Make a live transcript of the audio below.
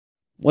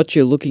What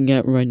you're looking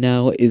at right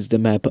now is the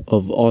map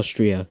of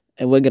Austria,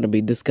 and we're going to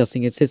be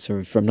discussing its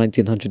history from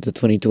 1900 to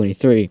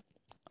 2023.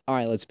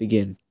 Alright, let's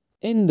begin.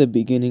 In the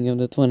beginning of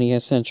the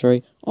 20th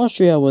century,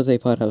 Austria was a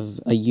part of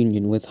a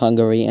union with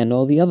Hungary and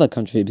all the other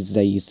countries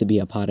that used to be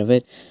a part of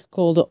it,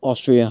 called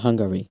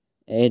Austria-Hungary.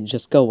 And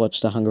just go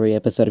watch the Hungary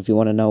episode if you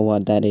want to know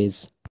what that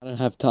is. I don't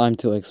have time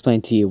to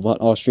explain to you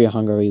what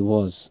Austria-Hungary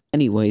was.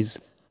 Anyways,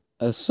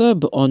 a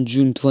Serb on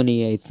June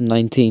 28,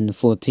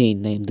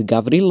 1914, named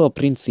Gavrilo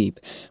Princip,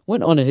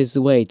 went on his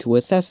way to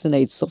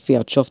assassinate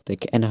Sofia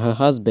Čoftek and her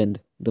husband,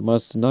 the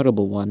most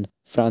notable one,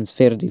 Franz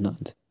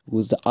Ferdinand, who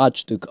was the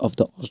Archduke of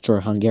the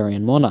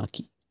Austro-Hungarian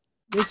monarchy.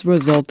 This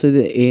resulted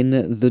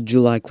in the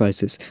July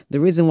Crisis.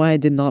 The reason why I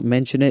did not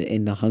mention it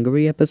in the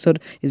Hungary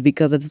episode is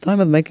because at the time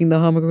of making the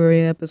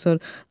Hungary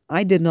episode,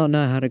 I did not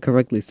know how to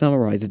correctly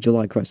summarize the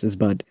July Crisis,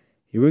 but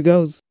here it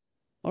goes.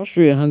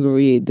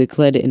 Austria-Hungary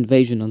declared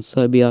invasion on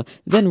Serbia,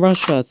 then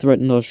Russia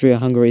threatened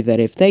Austria-Hungary that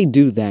if they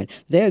do that,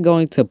 they're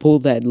going to pull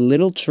that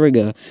little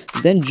trigger,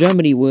 then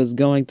Germany was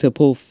going to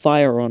pull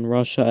fire on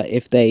Russia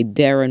if they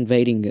dare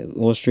invading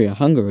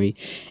Austria-Hungary,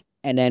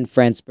 and then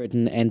France,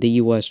 Britain, and the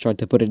US tried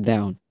to put it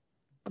down.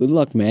 Good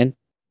luck, man.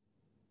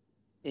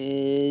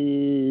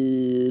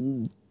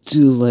 Too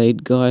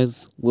late,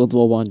 guys. World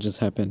War I just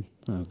happened.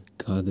 Oh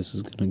god, this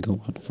is gonna go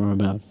on for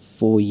about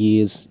 4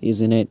 years,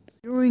 isn't it?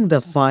 During the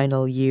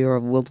final year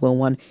of World War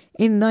I,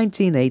 in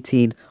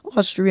 1918,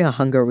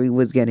 Austria-Hungary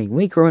was getting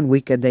weaker and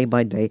weaker day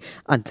by day,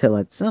 until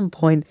at some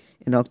point,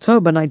 in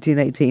October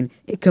 1918,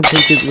 it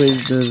completely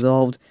was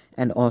dissolved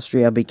and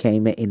Austria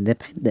became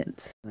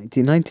independent.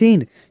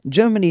 1919,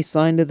 Germany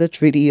signed the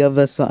Treaty of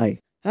Versailles.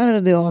 How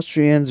did the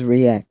Austrians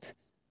react?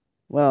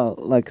 Well,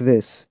 like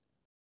this.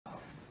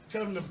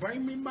 Tell them to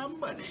bring me my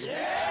money.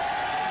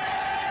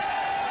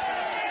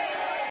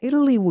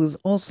 Italy was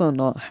also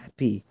not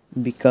happy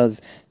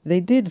because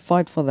they did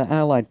fight for the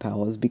Allied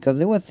powers, because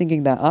they were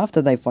thinking that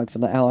after they fight for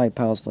the Allied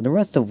powers for the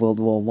rest of World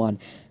War I,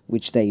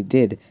 which they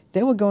did,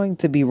 they were going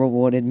to be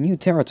rewarded new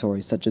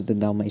territories such as the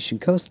Dalmatian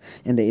coast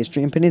and the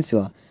Istrian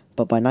Peninsula.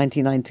 But by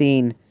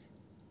 1919,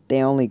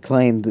 they only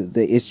claimed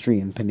the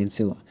Istrian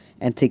Peninsula.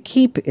 And to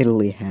keep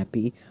Italy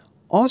happy,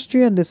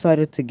 Austria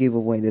decided to give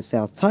away the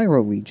South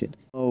Tyrol region.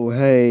 Oh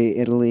hey,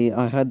 Italy,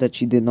 I heard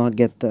that you did not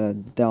get the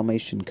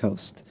Dalmatian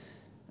coast.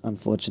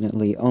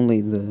 Unfortunately,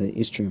 only the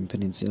Istrian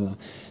Peninsula.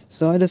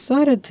 So I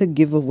decided to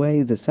give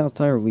away the South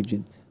Tyrol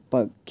region.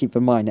 But keep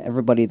in mind,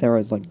 everybody there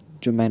is like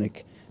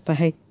Germanic. But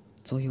hey,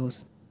 it's all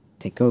yours.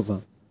 Take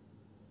over.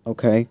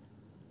 Okay.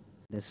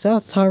 The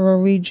South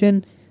Tyrol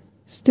region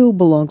still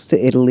belongs to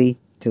Italy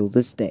till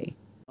this day.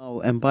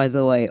 Oh, and by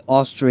the way,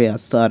 Austria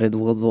started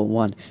World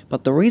War I,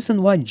 but the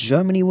reason why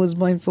Germany was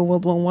blamed for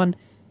World War I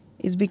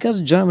is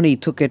because Germany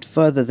took it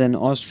further than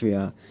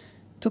Austria.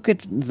 Took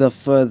it the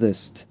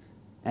furthest.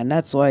 And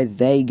that's why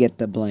they get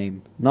the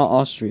blame, not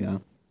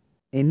Austria.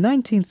 In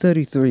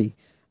 1933,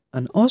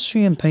 an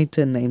Austrian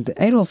painter named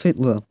Adolf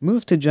Hitler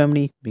moved to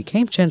Germany,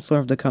 became Chancellor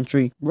of the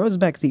country, rose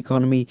back the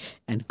economy,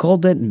 and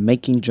called it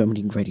making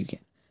Germany great again.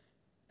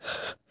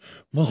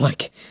 more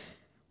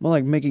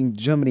like making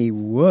Germany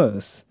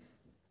worse.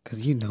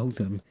 Because you know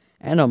them.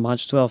 And on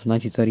March 12,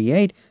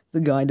 1938, the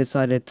guy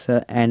decided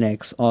to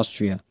annex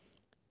Austria.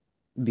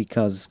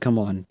 Because, come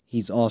on,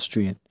 he's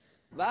Austrian.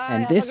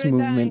 And this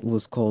movement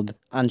was called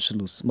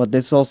Anschluss, but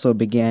this also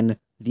began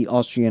the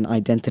Austrian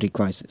identity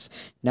crisis.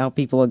 Now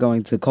people are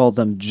going to call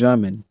them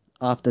German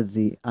after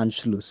the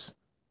Anschluss.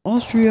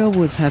 Austria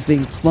was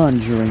having fun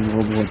during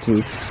World War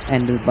II,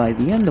 and by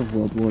the end of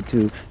World War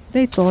II,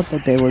 they thought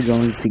that they were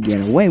going to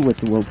get away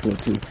with World War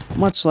II,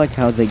 much like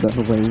how they got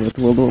away with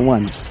World War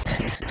I.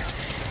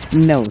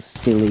 No,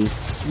 silly.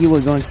 You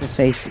were going to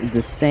face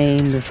the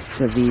same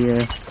severe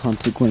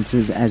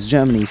consequences as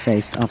Germany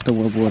faced after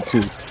World War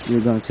II. You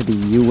were going to be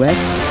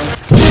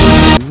US,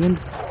 England,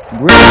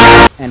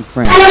 Britain, and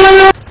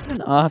France.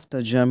 Even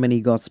after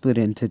Germany got split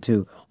into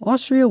two,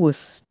 Austria was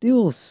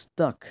still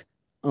stuck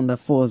on the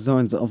 4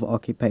 zones of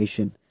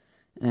occupation.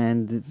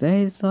 And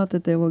they thought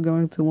that they were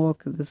going to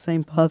walk the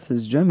same path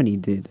as Germany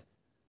did.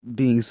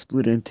 Being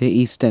split into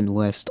East and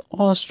West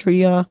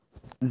Austria,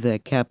 the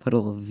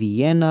capital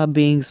Vienna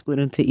being split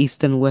into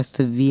East and West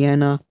of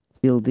Vienna,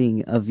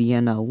 building a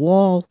Vienna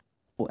Wall,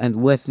 and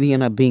West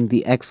Vienna being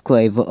the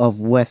exclave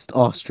of West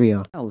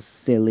Austria. Oh,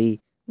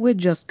 silly. We're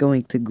just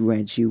going to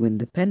grant you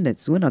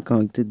independence. We're not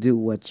going to do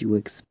what you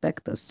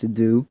expect us to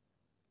do.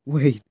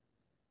 Wait.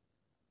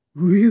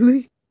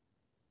 Really?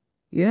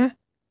 Yeah?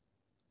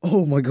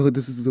 Oh my god,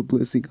 this is a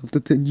blessing after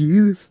 10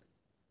 years.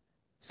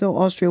 So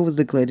Austria was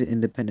declared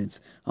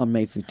independence on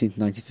May 15,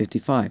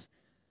 1955.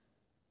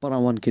 But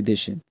on one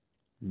condition.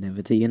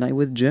 Never to unite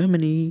with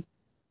Germany.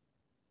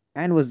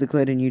 And was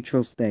declared a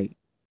neutral state.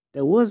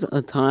 There was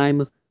a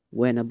time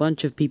when a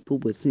bunch of people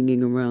were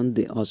singing around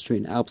the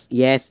Austrian Alps.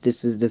 Yes,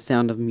 this is The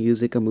Sound of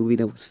Music, a movie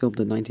that was filmed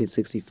in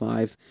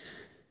 1965.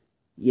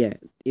 Yeah,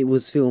 it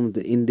was filmed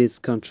in this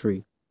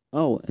country.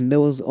 Oh, and there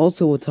was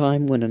also a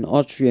time when an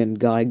Austrian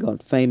guy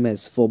got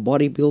famous for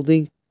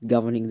bodybuilding,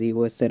 governing the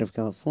US state of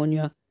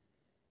California.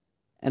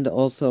 and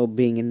also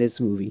being in this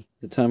movie,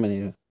 The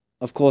Terminator.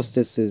 Of course,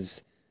 this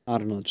is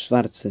Arnold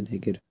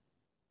Schwarzenegger.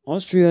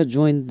 Austria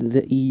joined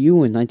the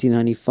EU in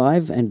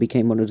 1995 and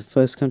became one of the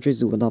first countries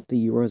to adopt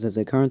the euros as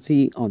a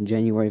currency on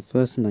January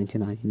 1st,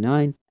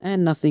 1999,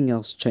 and nothing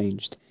else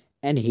changed.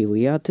 And here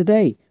we are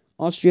today.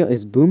 Austria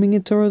is booming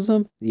in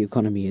tourism, the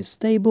economy is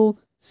stable,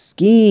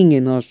 skiing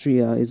in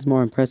Austria is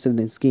more impressive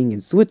than skiing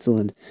in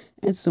Switzerland,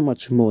 and so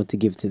much more to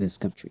give to this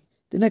country.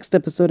 The next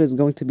episode is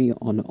going to be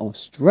on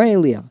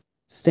Australia.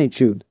 Stay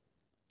tuned.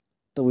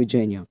 Do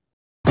widzenia.